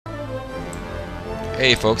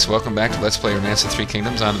Hey folks, welcome back to Let's Play Romance of the Three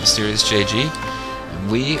Kingdoms. I'm the Mysterious JG,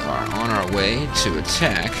 and we are on our way to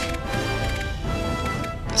attack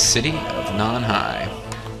the city of Nanhai.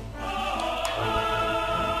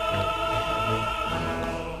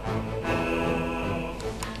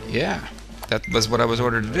 Yeah, that was what I was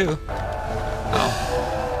ordered to do.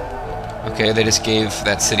 Oh. Okay, they just gave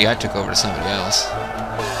that city I took over to somebody else.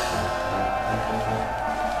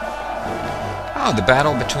 Oh, the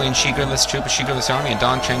battle between Shi Grimith's troop of Shi Grimith's army and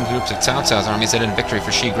Dongcheng groups of Cao Cao's armies ended in victory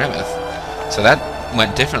for Shi Grimith. So that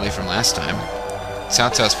went differently from last time. Cao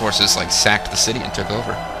Cao's forces, like, sacked the city and took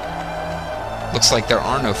over. Looks like there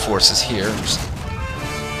are no forces here, which is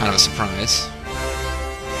kind of a surprise.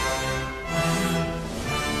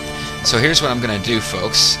 So here's what I'm going to do,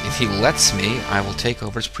 folks. If he lets me, I will take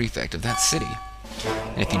over as prefect of that city.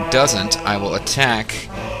 And if he doesn't, I will attack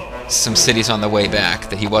some cities on the way back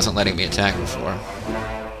that he wasn't letting me attack before.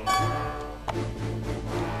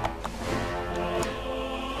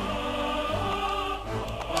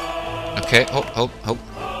 Okay, hope.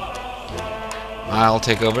 I'll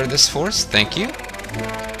take over this force, thank you.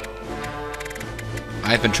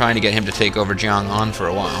 I've been trying to get him to take over Jiang'an for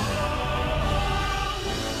a while.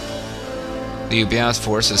 Liu Biao's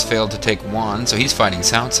force has failed to take Wan, so he's fighting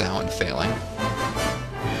Cao Cao and failing.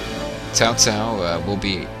 Cao Cao will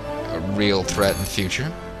be a real threat in the future.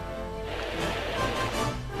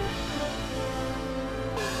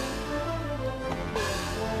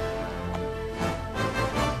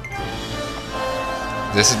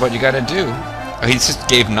 This is what you gotta do. Oh, he just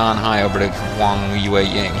gave Nanhai over to Wang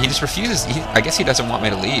Yue-Ying. He just refuses. I guess he doesn't want me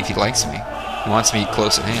to leave. He likes me. He wants me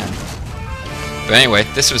close at hand. But anyway,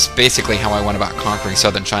 this was basically how I went about conquering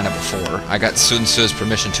southern China before. I got Sun Tzu's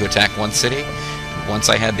permission to attack one city. Once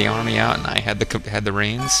I had the army out and I had the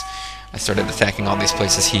reins, I started attacking all these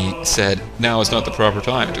places. He said, now is not the proper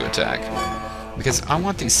time to attack, because I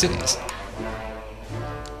want these cities.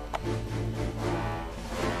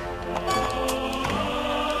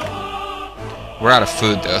 We're out of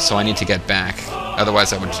food, though, so I need to get back.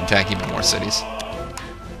 Otherwise, I would attack even more cities.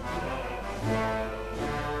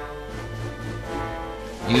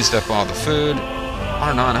 Used up all the food.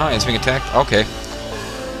 Our Nanhai is being attacked. Okay.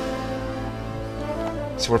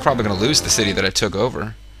 So we're probably going to lose the city that I took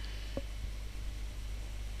over.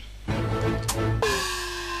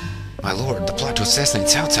 My lord, the plot to assassinate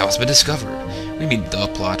Cao Cao has been discovered. What do you mean, the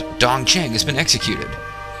plot? Dongcheng has been executed.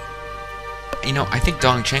 You know, I think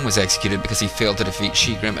Dongcheng was executed because he failed to defeat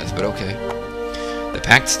Shi Grimith, but okay. The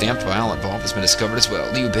pact stamped by all involved has been discovered as well.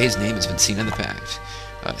 Liu Bei's name has been seen in the pact.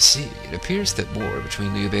 I see. It appears that war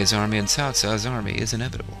between Liu Bei's army and Cao Cao's army is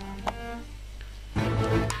inevitable.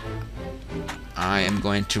 I am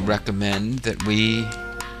going to recommend that we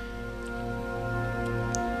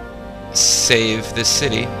save this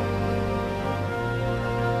city.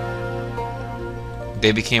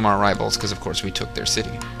 They became our rivals because, of course, we took their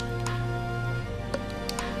city.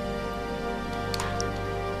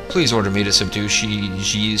 Please order me to subdue Shi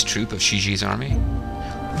Ji's troop of Shi Ji's army.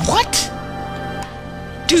 What?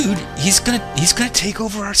 Dude, he's gonna take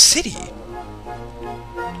over our city.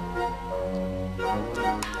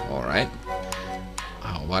 All right.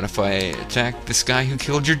 What if I attack this guy who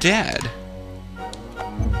killed your dad?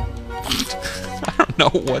 I don't know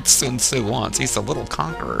what Sun Tzu wants. He's a little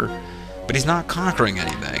conqueror, but he's not conquering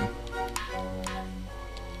anything.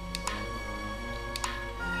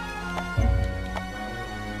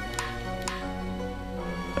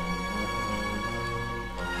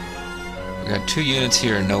 We got 2 units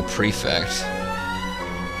here and no prefect.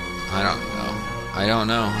 I don't know. I don't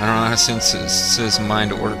know how Sun Tzu's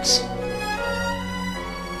mind works.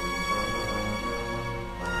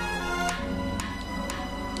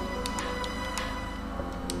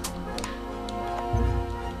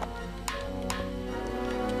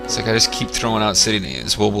 It's like I just keep throwing out city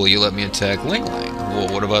names. Well, will you let me attack Ling? Well,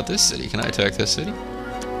 what about this city? Can I attack this city?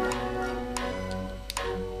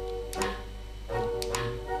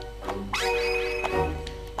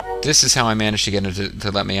 This is how I managed to get him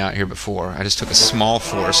to let me out here before. I just took a small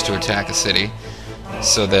force to attack a city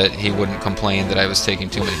so that he wouldn't complain that I was taking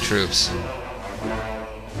too many troops.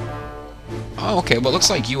 Oh, okay, well, it looks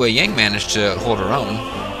like Yue Ying managed to hold her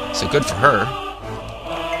own, so good for her.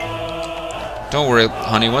 Don't worry,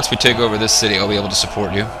 honey, once we take over this city, I'll be able to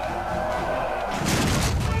support you.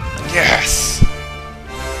 Yes!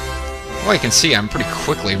 Well, you can see I'm pretty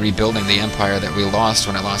quickly rebuilding the empire that we lost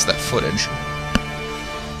when I lost that footage.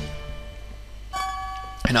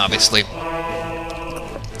 And obviously,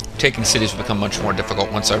 taking cities will become much more difficult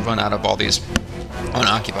once I run out of all these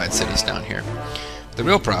unoccupied cities down here. The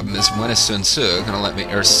real problem is, when is Sun Tzu going to let me,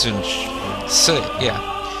 or Sun Tzu, yeah.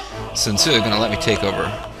 Sun Tzu gonna let me take over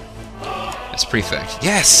as prefect.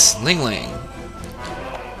 Yes! Ling Ling!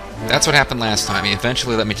 That's what happened last time. He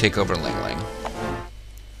eventually let me take over Ling Ling.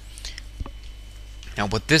 Now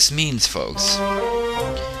what this means, folks,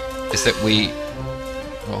 is that we...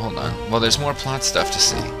 Well, hold on. Well, there's more plot stuff to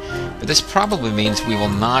see. But this probably means we will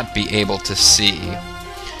not be able to see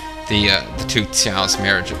the two Qiao's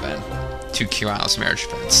marriage event. Two Qiao's marriage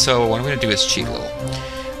events. So what I'm going to do is cheat a little.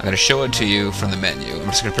 I'm going to show it to you from the menu. I'm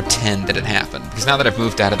just going to pretend that it happened. Because now that I've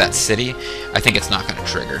moved out of that city, I think it's not going to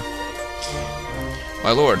trigger. My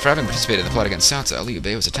lord, for having participated in the plot against Cao Cao, Liu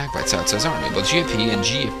Bei was attacked by Cao Cao's army. Both Jiapi and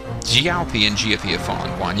Jiapi have fallen.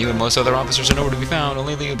 Guan Yu and most other officers are nowhere to be found.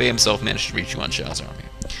 Only Liu Bei himself managed to reach Yuan Shao's army.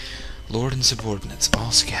 Lord and subordinates, all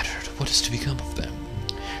scattered. What is to become of them?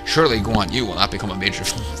 Surely Guan Yu will not become a major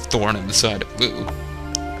thorn in the side of Liu.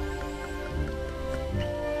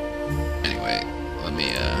 Anyway, let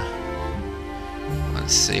me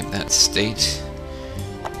let's save that state.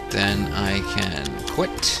 Then I can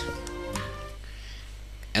quit.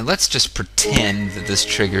 And let's just pretend that this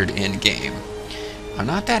triggered in-game. I'm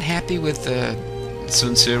not that happy with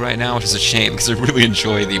Sun Tzu right now, which is a shame, because I really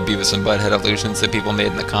enjoy the Beavis and Butthead illusions that people made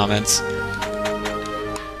in the comments.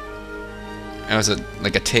 It was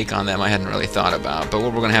like a take on them I hadn't really thought about, but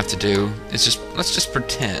what we're going to have to do is let's just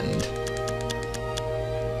pretend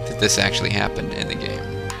that this actually happened in the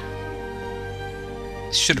game.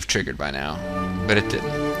 It should have triggered by now, but it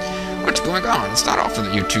didn't. What's going on? It's not often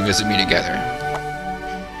that you two visit me together.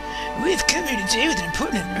 We've come here today with an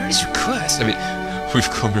important and earnest request. I mean, we've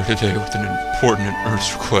come here today with an important and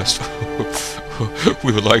earnest request.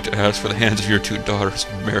 We would like to ask for the hands of your two daughters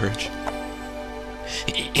in marriage.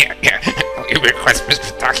 Yeah. We request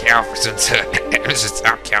Mr. Takiao for Sun Tzu, Mrs.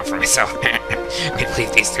 Takiao for myself. We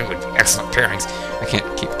believe these two would be excellent pairings. I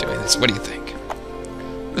can't keep doing this. What do you think?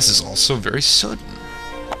 This is all so very sudden.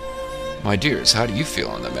 My dears, how do you feel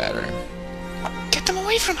on the matter? Get them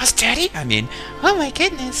away from us, Daddy! I mean, oh my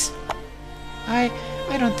goodness. I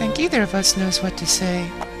don't think either of us knows what to say.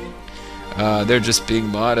 They're just being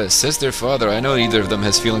modest. Says their father, I know neither of them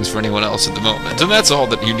has feelings for anyone else at the moment, and that's all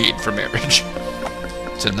that you need for marriage.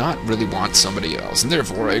 To not really want somebody else, and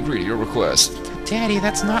therefore I agree to your request. Daddy,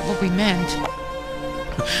 that's not what we meant.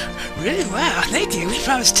 Really? Wow, thank you. We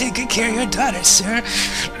promise to take good care of your daughters, sir.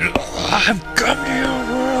 I've come to your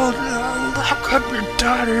world. Lock up your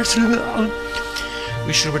daughters.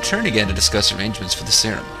 We shall return again to discuss arrangements for the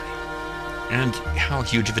ceremony. And how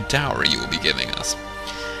huge of a dowry you will be giving us.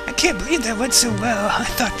 I can't believe that went so well. I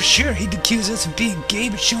thought for sure he'd accuse us of being gay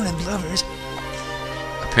but showing him lovers.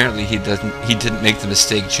 Apparently he didn't make the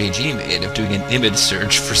mistake JG made of doing an image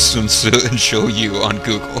search for Sun Tzu and Zhou Yu on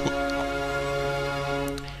Google.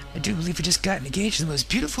 I do believe we just got engaged to the most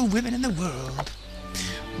beautiful women in the world.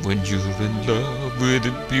 When you're in love with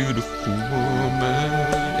a beautiful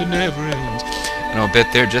woman, it never ends. And I'll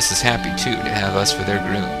bet they're just as happy, too, to have us for their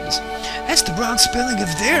grooms. That's the wrong spelling of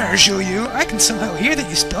there, Zhou Yu. I can somehow hear that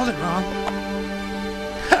you spelled it wrong.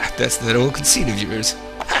 Ha! That's that old conceit of yours.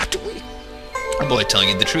 Ha! Do we? I'm only telling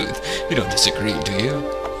you the truth. You don't disagree, do you?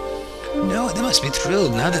 No, they must be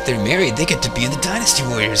thrilled. Now that they're married, they get to be in the Dynasty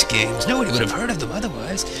Warriors games. Nobody would have heard of them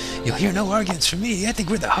otherwise. You'll hear no arguments from me. I think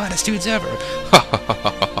we're the hottest dudes ever.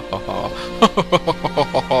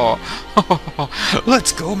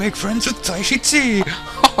 Let's go make friends with Taishi Tsi.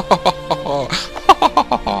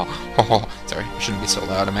 Sorry, I shouldn't be so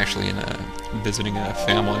loud. I'm actually visiting a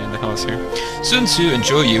family in the house here. Sun Tzu and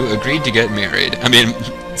Zhou Yu agreed to get married. I mean,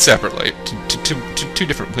 separately, to two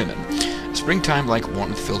different women. Springtime like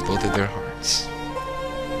warmth filled both of their hearts.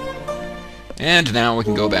 And now we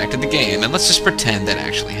can go back to the game, and let's just pretend that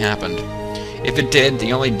actually happened. If it did,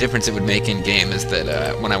 the only difference it would make in-game is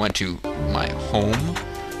that when I went to my home,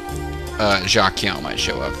 Jia Qiao might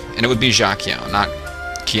show up. And it would be Jia Qiao, not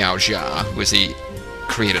Qiao Jia, who is the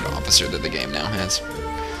created officer that the game now has.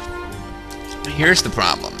 Here's the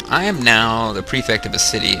problem. I am now the prefect of a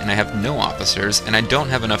city, and I have no officers, and I don't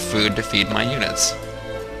have enough food to feed my units.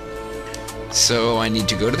 So I need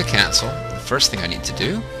to go to the council. The first thing I need to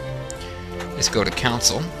do is go to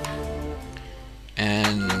council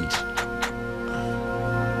and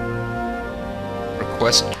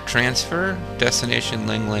request transfer, destination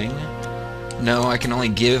Ling Ling. No, I can only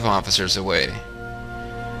give officers away.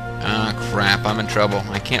 Ah, crap, I'm in trouble.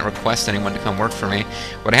 I can't request anyone to come work for me.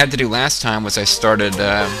 What I had to do last time was I started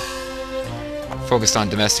focused on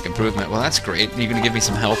domestic improvement. Well, that's great. Are you going to give me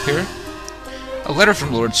some help here? A letter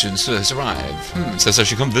from Lord Sun Tzu has arrived. Says I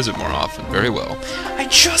should come visit more often. Very well. I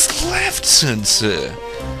just left, Sun Tzu.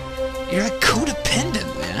 You're like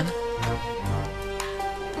codependent, man.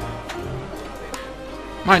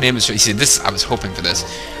 My name is... You see, this... I was hoping for this.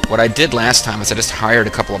 What I did last time was I just hired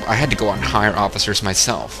a couple of... I had to go out and hire officers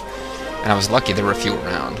myself. And I was lucky there were a few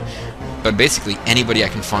around. But basically, anybody I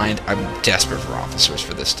can find, I'm desperate for officers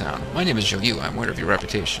for this town. My name is Zhou. I'm aware of your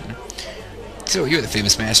reputation. So, you're the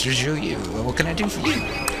famous master Zhou. What can I do for you?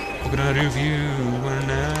 What can I do for you? Well,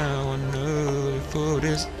 now I know for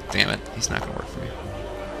this... Damn it, he's not going to work for me.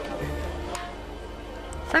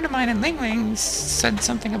 A friend of mine in Ling said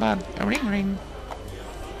something about a ring.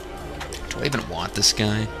 Do I even want this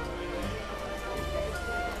guy?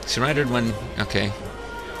 Surrendered when... Okay.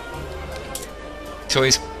 So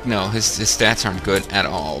he's... No, his stats aren't good at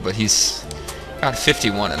all, but he's got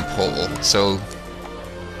 51 in pole, so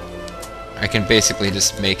I can basically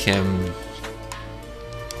just make him,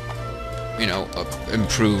 you know,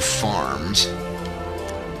 improve farms.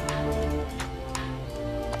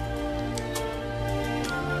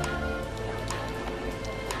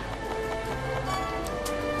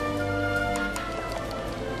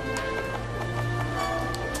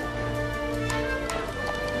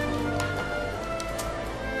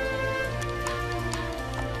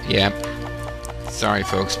 Yep. Sorry,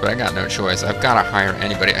 folks, but I got no choice. I've got to hire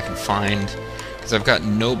anybody I can find, because I've got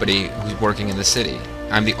nobody who's working in the city.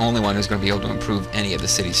 I'm the only one who's going to be able to improve any of the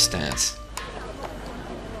city's stats.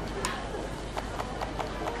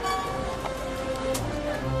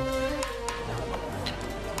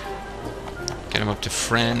 Get him up to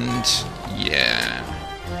friend. Yeah.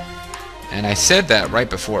 And I said that right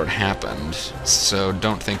before it happened, so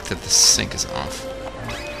don't think that the sync is off.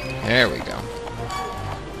 There we go.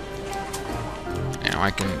 Now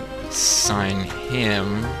I can assign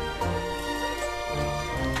him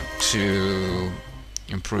to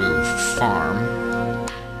improve farm,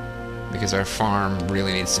 because our farm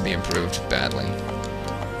really needs to be improved badly,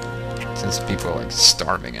 since people are like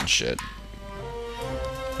starving and shit.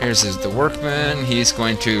 Here's the workman. He's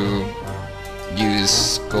going to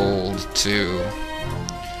use gold to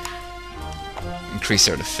increase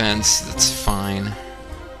our defense. That's fine.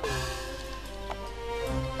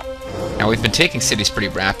 Now, we've been taking cities pretty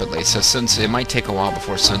rapidly, so since it might take a while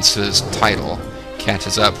before Sun Tzu's title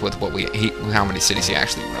catches up with what how many cities he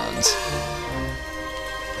actually runs.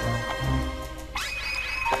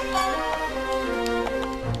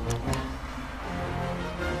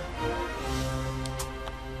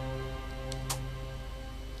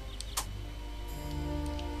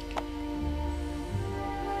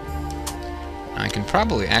 I can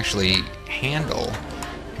probably actually handle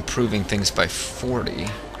improving things by 40.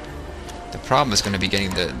 The problem is going to be getting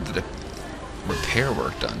the repair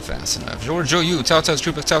work done fast enough. Zhou Yu, Cao Cao's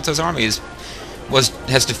troop of Cao Cao's army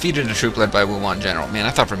has defeated a troop led by Wu Wan General. Man, I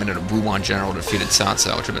thought for a minute a Wu Wan General defeated Cao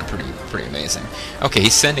Cao, which would have been pretty amazing. Okay,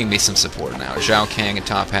 he's sending me some support now. Zhao Kang and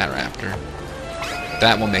Top Hat Raptor.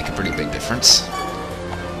 That will make a pretty big difference.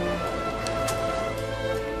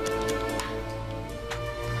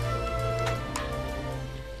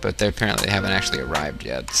 But they apparently haven't actually arrived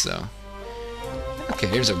yet, so... Okay,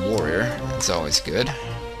 here's a warrior. That's always good.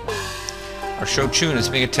 Our Shou Chun is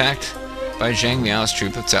being attacked by Zhang Miao's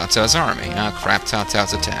troop of Cao Cao's army. Ah, crap, Cao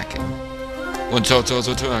Cao's attacking. When Cao Cao's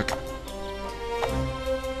attack.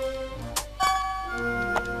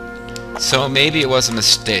 So maybe it was a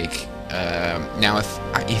mistake. Now,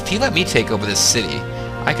 if he let me take over this city,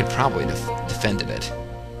 I could probably defended it.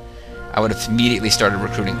 I would have immediately started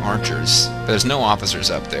recruiting archers, but there's no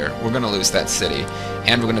officers up there. We're going to lose that city,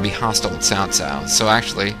 and we're going to be hostile to Cao Cao. So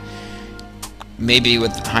actually, maybe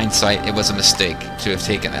with hindsight, it was a mistake to have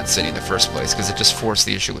taken that city in the first place, because it just forced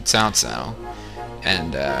the issue with Cao Cao.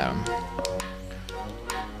 And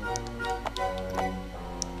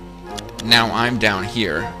now I'm down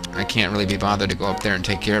here. I can't really be bothered to go up there and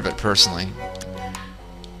take care of it personally.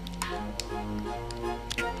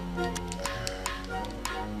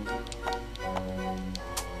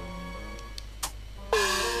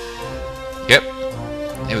 Yep.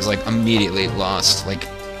 It was like immediately lost. Like,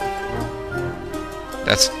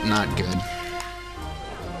 that's not good.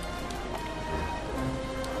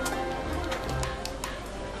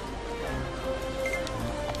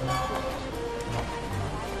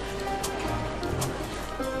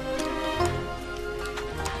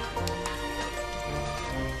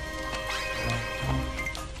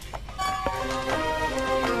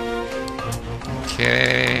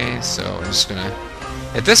 Okay, so we're just gonna...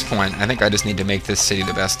 At this point, I think I just need to make this city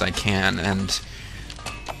the best I can, and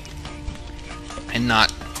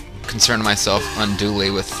not concern myself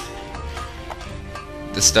unduly with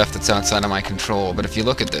the stuff that's outside of my control. But if you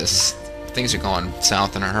look at this, things are going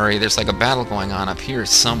south in a hurry. There's like a battle going on up here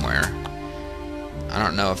somewhere. I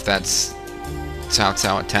don't know if that's Cao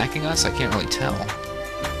Cao attacking us. I can't really tell.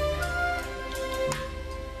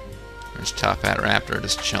 There's Top Hat Raptor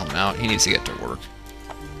just chilling out. He needs to get to work.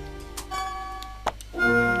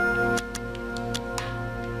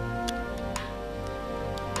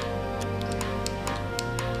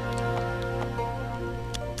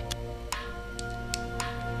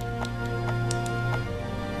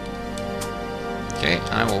 Okay,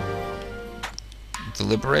 I will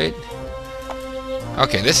deliberate.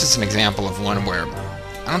 Okay, this is an example of one where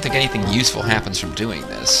I don't think anything useful happens from doing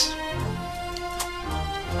this.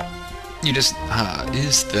 You just,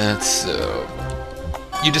 is that so?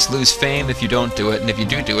 You just lose fame if you don't do it, and if you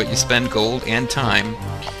do it, you spend gold and time,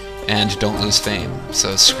 and don't lose fame.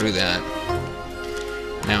 So screw that.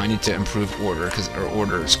 Now I need to improve order, because our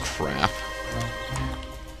order is crap.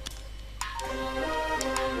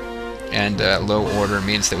 And low order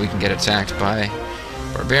means that we can get attacked by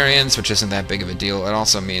barbarians, which isn't that big of a deal. It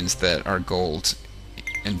also means that our gold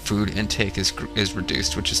and food intake is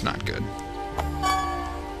reduced, which is not good.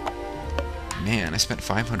 Man, I spent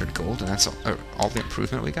 500 gold, and that's all the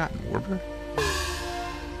improvement we got in order?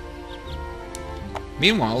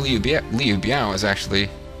 Meanwhile, Liu Biao is actually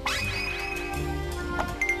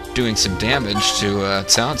doing some damage to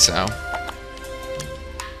Cao Cao.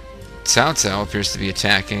 Cao Cao appears to be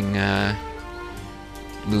attacking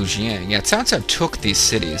Lu Jiang. Yeah, Cao Cao took these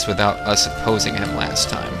cities without us opposing him last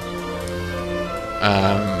time.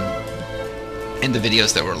 In the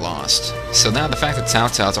videos that were lost. So now the fact that Cao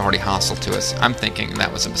Cao is already hostile to us, I'm thinking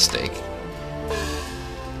that was a mistake.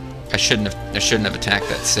 I shouldn't have attacked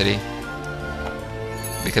that city,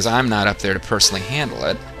 because I'm not up there to personally handle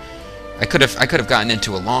it. I could have gotten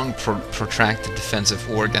into a long, protracted defensive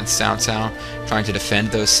war against Cao Cao, trying to defend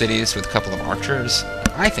those cities with a couple of archers.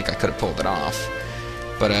 I think I could have pulled it off,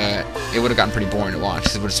 but it would have gotten pretty boring to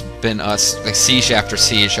watch. It would have been us, like siege after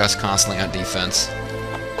siege, us constantly on defense.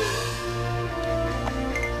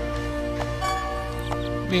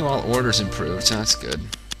 Meanwhile, orders improved, so that's good.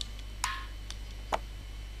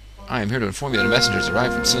 I am here to inform you that a messenger has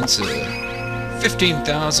arrived from Sun Tzu.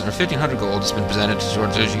 15,000 or 1,500 gold has been presented to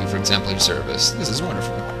Zhou for exemplary service. This is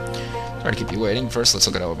wonderful. Sorry to keep you waiting. First, let's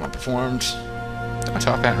look at how everyone performed. My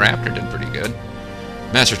Top Hat Raptor did pretty good.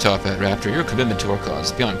 Master Top Hat Raptor, your commitment to our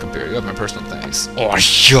cause is beyond compare. You have my personal thanks. Oh,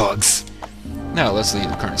 shucks! Now, let's leave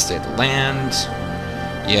the current state of the land.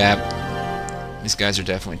 Yeah, these guys are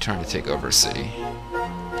definitely trying to take over a city.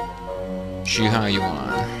 Shuhai Yuan.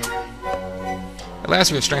 At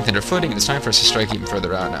last we have strengthened our footing, and it's time for us to strike even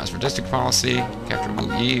further out. Now, as for district policy, capture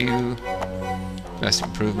Wu Yu. Best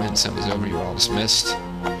improvement, assembly's over, you're all dismissed.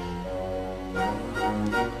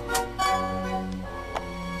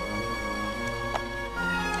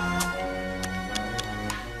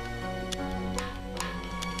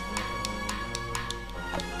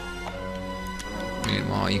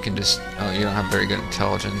 Meanwhile, you can just... Oh, you don't have very good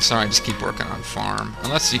intelligence. Sorry, just keep working on farm.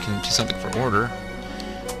 Unless you can do something for order.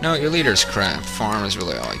 No, your leader's crap. Farm is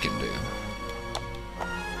really all you can do.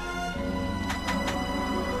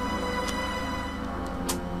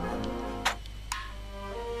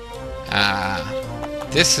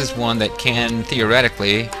 This is one that can,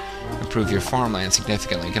 theoretically, improve your farmland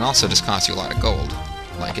significantly. It can also just cost you a lot of gold,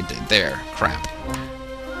 like it did there. Crap.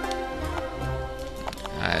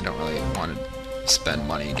 I don't really want to spend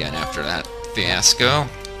money again after that fiasco.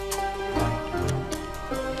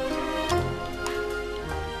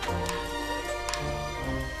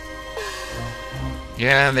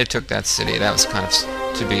 Yeah, they took that city. That was kind of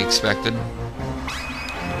to be expected.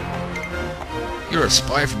 You're a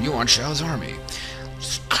spy from Yuan Shao's army.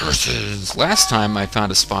 Curses! Last time I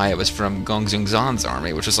found a spy, it was from Gong Xingzhan's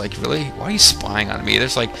army, which was like, really? Why are you spying on me?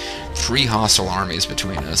 There's like 3 hostile armies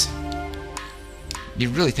between us. You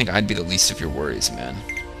really think I'd be the least of your worries, man?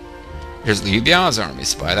 Here's Liu Biao's army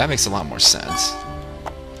spy. That makes a lot more sense.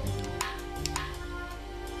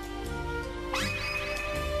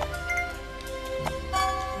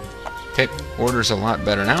 Okay, order's a lot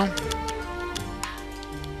better now.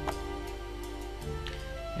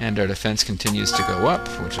 And our defense continues to go up,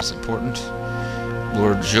 which is important.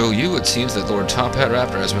 Lord Zhou Yu, it seems that Lord Top Hat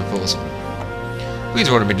Raptor has a proposal. Please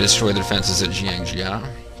order me to destroy the defenses at Jiangjia.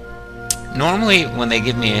 Normally, when they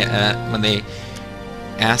give me when they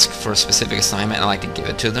ask for a specific assignment, I like to give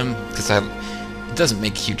it to them, because it doesn't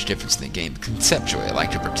make a huge difference in the game. Conceptually, I like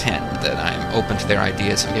to pretend that I'm open to their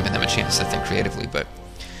ideas and giving them a chance to think creatively, but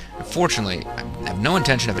unfortunately, I have no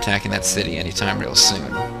intention of attacking that city anytime real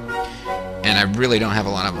soon. And I really don't have a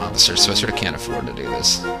lot of officers, so I sort of can't afford to do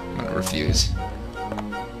this. I'm going to refuse.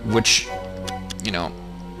 Which, you know,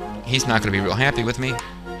 he's not going to be real happy with me.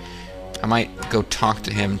 I might go talk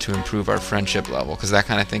to him to improve our friendship level, because that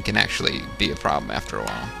kind of thing can actually be a problem after a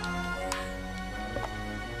while.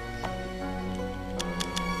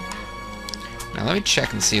 Now let me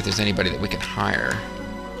check and see if there's anybody that we can hire.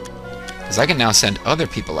 Because I can now send other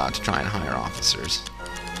people out to try and hire officers.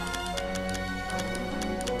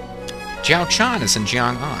 Zhao Chan is in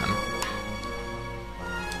Jiang'an.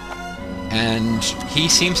 And he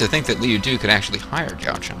seems to think that Liu Du could actually hire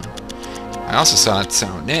Zhao Chan. I also saw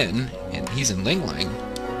Cao Nin, and he's in Ling,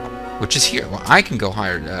 which is here. Well, I can go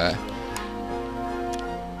hire...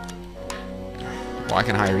 well, I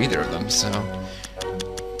can hire either of them, so...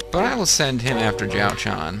 But I will send him after Zhao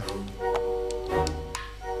Chan.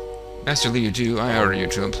 Master Liu Du, I order you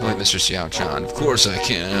to employ Mr. Xiao Chan. Of course I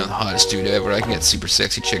can. I'm the hottest dude ever. I can get super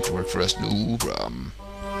sexy chick to work for us. No problem.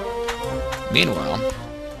 Meanwhile...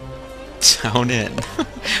 Cao Nin.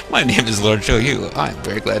 My name is Lord Zhou Yu. I'm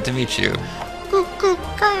very glad to meet you.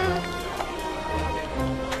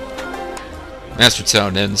 Master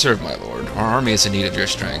Cao Nin, serve my lord. Our army is in need of your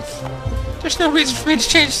strength. There's no reason for me to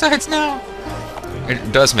change sides now.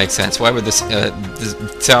 It does make sense. Why would this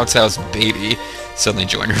Cao Cao's baby suddenly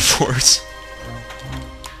join your force?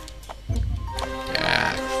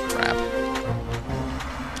 Ah, crap.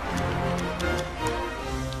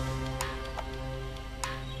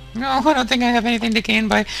 No, I don't think I have anything to gain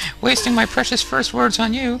by wasting my precious first words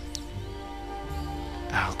on you.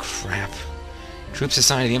 Oh, crap. Troops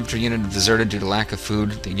assigned to the infantry unit have deserted due to lack of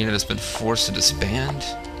food. The unit has been forced to disband.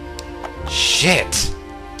 Shit!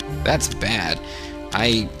 That's bad.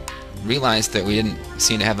 I realized that we didn't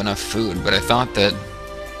seem to have enough food, but I thought that...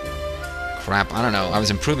 Crap, I don't know. I was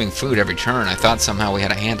improving food every turn. I thought somehow we had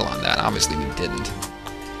a handle on that. Obviously we didn't.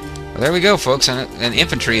 Well, there we go, folks. And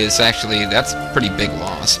infantry is actually... That's a pretty big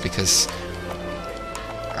loss, because...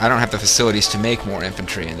 I don't have the facilities to make more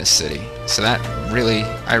infantry in this city. So that really...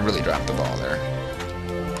 I really dropped the ball there.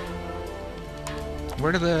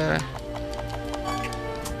 Where did the...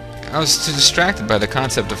 I was too distracted by the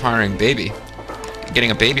concept of hiring baby.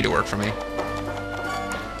 Getting a baby to work for me.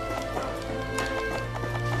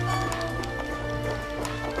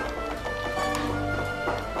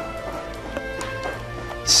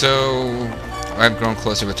 So, I've grown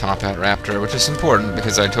closer with Top Hat Raptor, which is important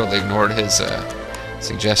because I totally ignored his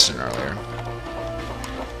suggestion earlier.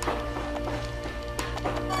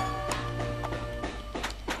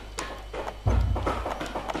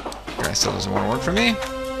 Guy still doesn't want to work for me.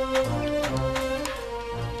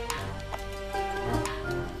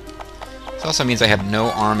 This also means I have no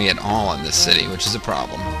army at all in this city, which is a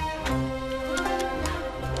problem.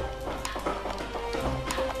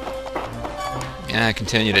 Yeah, I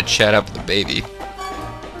continue to chat up the baby.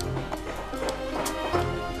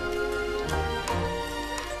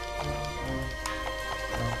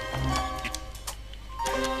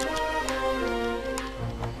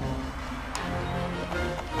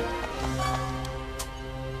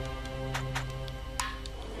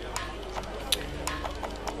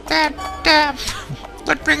 Dad,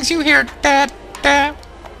 what brings you here, Dad?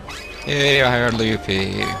 Yay, I hired Liu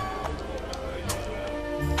P.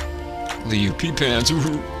 Liu P pants,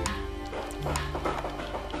 woohoo.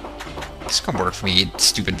 Just come work for me, you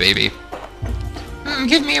stupid baby.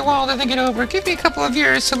 Give me a while to think it over. Give me a couple of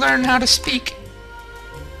years to learn how to speak.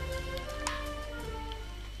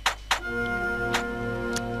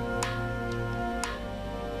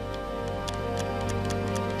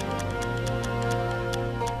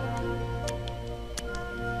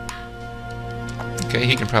 Okay,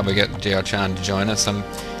 he can probably get Zhao Chan to join us. Now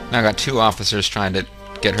I got two officers trying to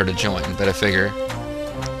get her to join, but I figure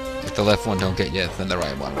if the left one don't get you, then the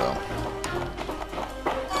right one will.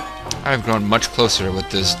 I've grown much closer with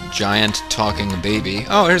this giant talking baby.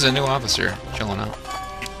 Oh, here's a new officer chilling out.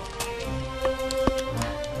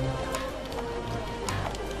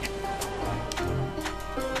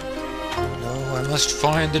 No, I must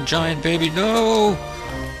find the giant baby. No!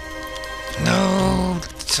 No!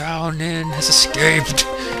 Cao Nin has escaped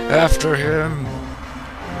after him.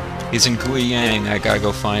 He's in Guiyang. I gotta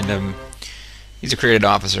go find him. He's a created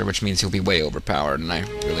officer, which means he'll be way overpowered, and I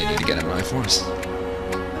really need to get him in my force.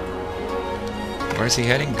 Where's he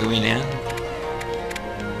heading? Guiyang?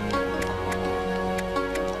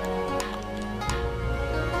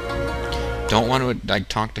 Don't want to like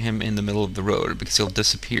talk to him in the middle of the road because he'll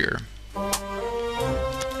disappear.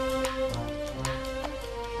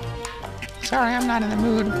 Sorry, I'm not in the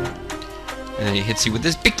mood. And then he hits you with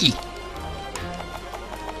this bicky.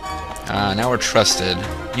 Now we're trusted.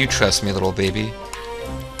 You trust me, little baby.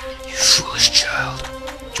 You foolish child.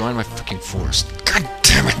 Join my freaking force. God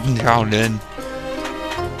damn it, Cao Nin.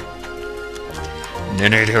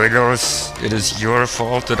 It is your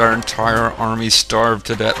fault that our entire army starved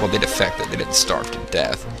to death. Well, they defected. They didn't starve to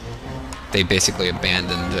death. They basically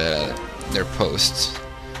abandoned their posts.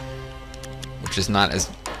 Which is not as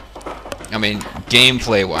I mean,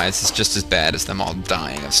 gameplay-wise, it's just as bad as them all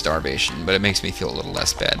dying of starvation, but it makes me feel a little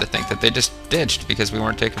less bad to think that they just ditched because we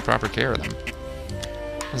weren't taking proper care of them.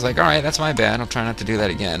 I was like, alright, that's my bad, I'll try not to do that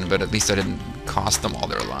again, but at least I didn't cost them all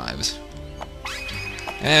their lives.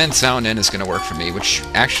 And Sound In is going to work for me, which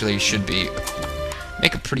actually should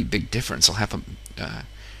make a pretty big difference. I'll have a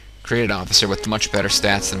created officer with much better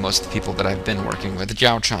stats than most of the people that I've been working with.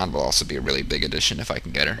 Zhou Chan will also be a really big addition if I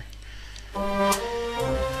can get her.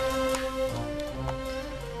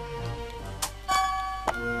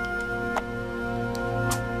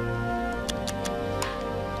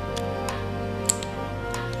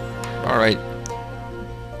 Alright.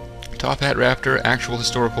 Top Hat Raptor, actual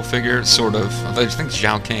historical figure, sort of. Although I think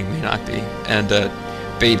Zhao King may not be. And,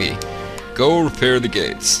 Baby. Go repair the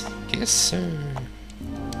gates. Yes, sir.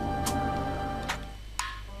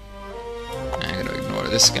 I'm gonna ignore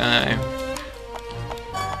this guy.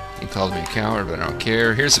 He called me a coward, but I don't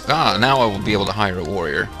care. Now I will be able to hire a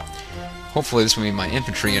warrior. Hopefully this will mean my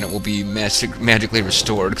infantry unit will be magically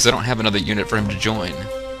restored, because I don't have another unit for him to join.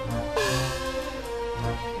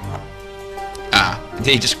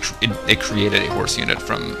 They created a horse unit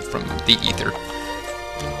from the ether.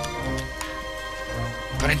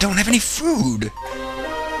 But I don't have any food!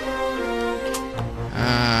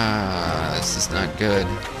 This is not good.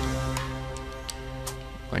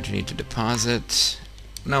 Going to need to deposit...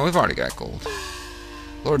 No, we've already got gold.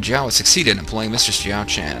 Lord Zhao has succeeded in employing Mistress Zhao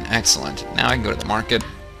Chan. Excellent. Now I can go to the market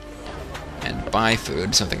and buy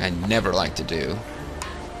food, something I never like to do.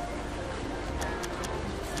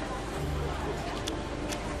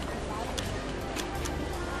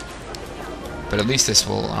 But at least this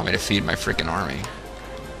will allow me to feed my freaking army.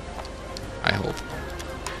 I hope.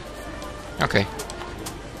 Okay.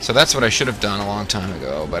 So that's what I should have done a long time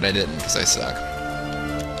ago, but I didn't because I suck.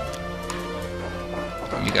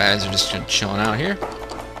 You guys are just chilling out here.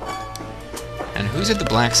 And who's at the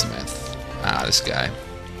blacksmith? Ah, this guy.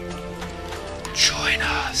 Join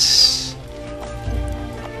us.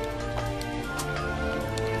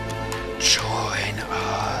 Join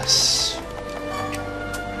us.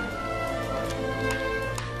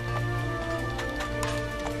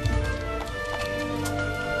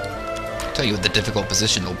 Tell you what the difficult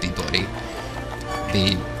position will be, buddy.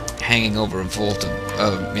 Be hanging over a vault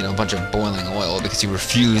of a bunch of boiling oil because you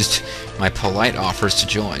refused my polite offers to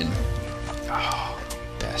join. Oh,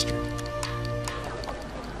 bastard.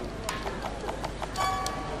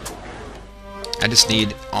 I just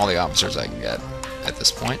need all the officers I can get at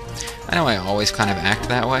this point. I know I always kind of act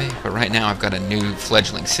that way, but right now I've got a new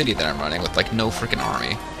fledgling city that I'm running with like no freaking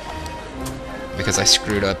army because I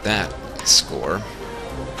screwed up that score.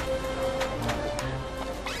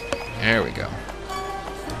 There we go.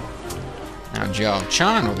 Now Zhao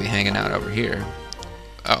Chan will be hanging out over here.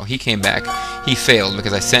 Oh, he came back. He failed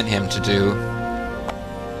because I sent him to do...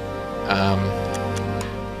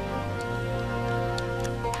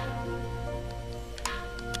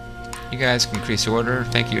 You guys can increase order.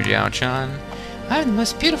 Thank you, Zhao Chan. I'm the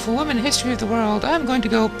most beautiful woman in the history of the world. I'm going to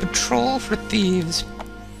go patrol for thieves.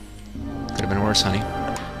 Could have been worse, honey.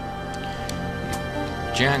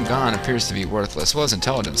 Jian Gan appears to be worthless. Well, his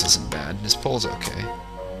intelligence isn't bad. His pull's okay.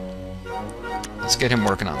 Let's get him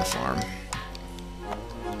working on the farm.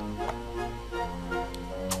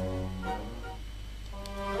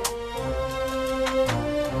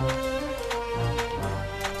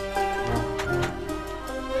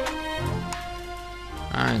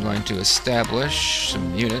 I'm going to establish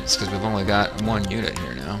some units, because we've only got one unit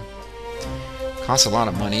here now. Costs a lot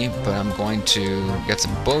of money, but I'm going to get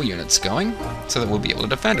some bow units going, so that we'll be able to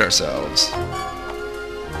defend ourselves.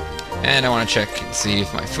 And I want to check and see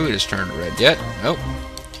if my food is turned red yet. Nope.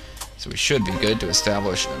 So we should be good to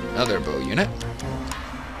establish another bow unit.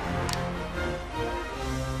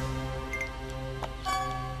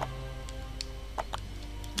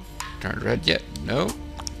 Turned red yet? Nope.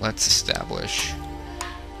 Let's establish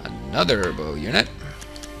another bow unit.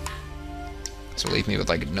 So leave me with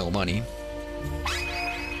like no money.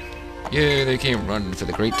 Yay, they came running for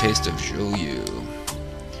the great taste of Zhou.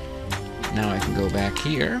 Now I can go back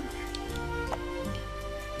here.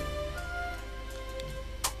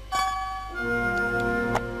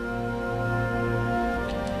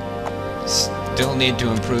 Still need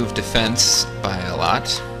to improve defense by a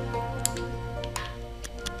lot.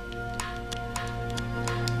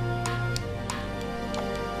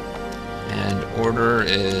 And order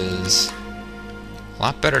is a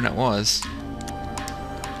lot better than it was.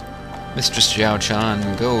 Mistress Zhao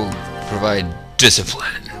Chan, go provide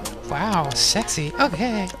discipline. Wow, sexy.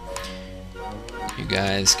 Okay. You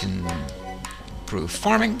guys can improve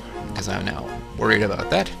farming, because I'm now worried about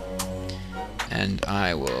that. And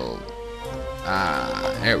I will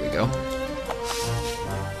There we go.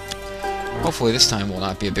 Hopefully this time will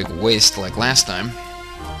not be a big waste like last time.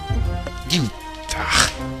 You...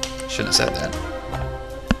 shouldn't have said that.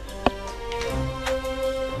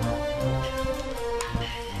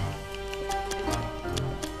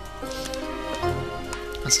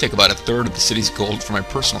 Let's take about a third of the city's gold for my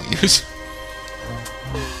personal use.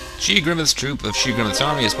 Shi Grimmeth's troop of Shi Grimmeth's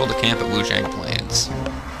army has built a camp at Wuzhang Plains.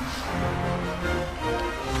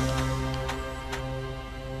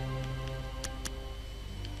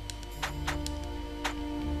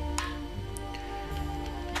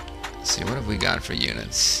 Let's see, what have we got for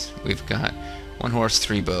units? We've got 1 horse,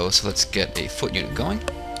 3 bows, so let's get a foot unit going.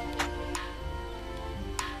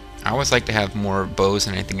 I always like to have more bows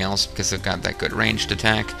than anything else because they've got that good ranged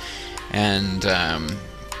attack, and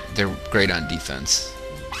they're great on defense.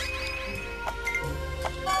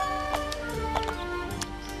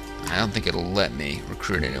 I don't think it'll let me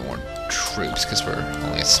recruit any more troops because we're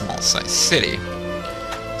only a small-sized city.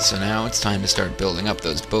 So now it's time to start building up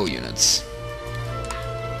those bow units.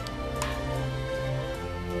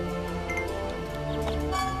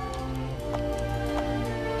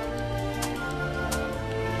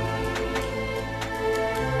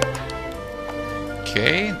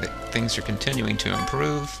 Okay, things are continuing to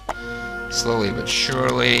improve, slowly but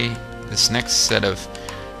surely. This next set of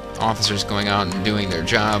officers going out and doing their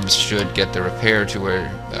jobs should get the repair to where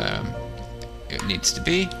it needs to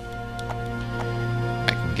be. I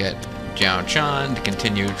can get Zhou Chan to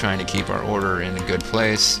continue trying to keep our order in a good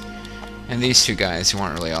place. And these two guys who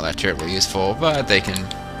aren't really all that terribly useful, but they can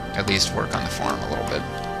at least work on the farm a little bit.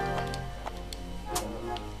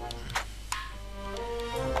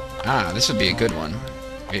 Ah, this would be a good one.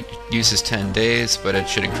 It uses 10 days, but it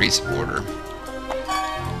should increase order.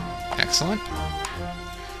 Excellent.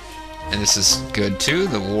 And this is good too.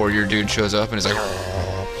 The warrior dude shows up and is like,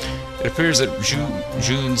 it appears that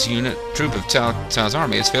Jun's unit troop of Cao's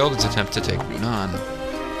army has failed its attempt to take Yunnan.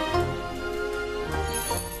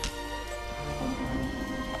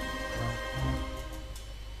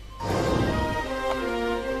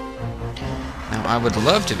 Now, I would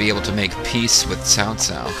love to be able to make peace with Cao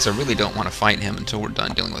Cao, because I really don't want to fight him until we're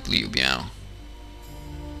done dealing with Liu Biao.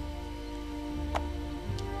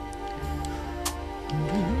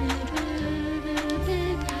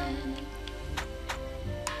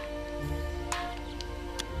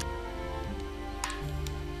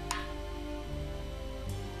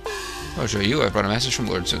 Oh, Zhou, I brought a message from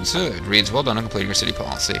Lord Sun Ce. It reads, well done on completing your city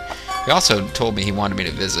policy. He also told me he wanted me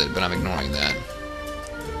to visit, but I'm ignoring that.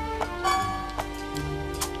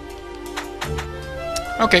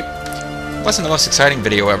 Okay, wasn't the most exciting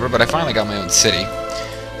video ever, but I finally got my own city.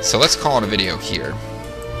 So let's call it a video here.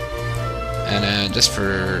 And just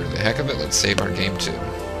for the heck of it, let's save our game too.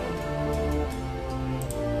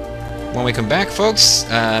 When we come back, folks,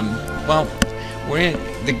 well,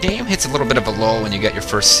 the game hits a little bit of a lull when you get your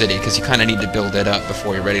first city, because you kind of need to build it up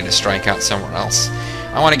before you're ready to strike out somewhere else.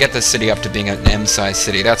 I want to get this city up to being an M-sized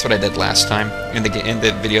city. That's what I did last time in the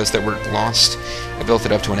videos that were lost. I built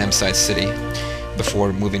it up to an M-sized city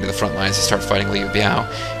before moving to the front lines to start fighting Liu Biao.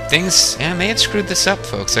 Things may have screwed this up,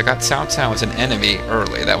 folks. I got Cao Cao as an enemy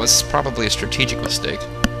early. That was probably a strategic mistake.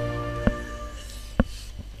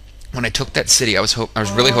 When I took that city, I was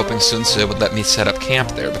really hoping Sun Ce would let me set up camp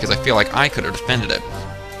there, because I feel like I could have defended it.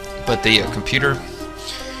 But the computer,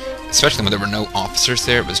 especially when there were no officers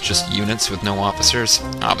there, it was just units with no officers.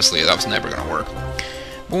 Obviously, that was never going to work.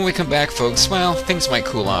 When we come back, folks, well, things might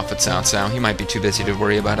cool off with Cao Cao. He might be too busy to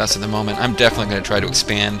worry about us at the moment. I'm definitely going to try to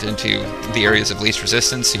expand into the areas of least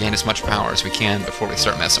resistance to gain as much power as we can before we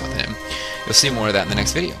start messing with him. You'll see more of that in the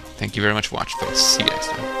next video. Thank you very much for watching, folks. See you next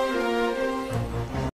time.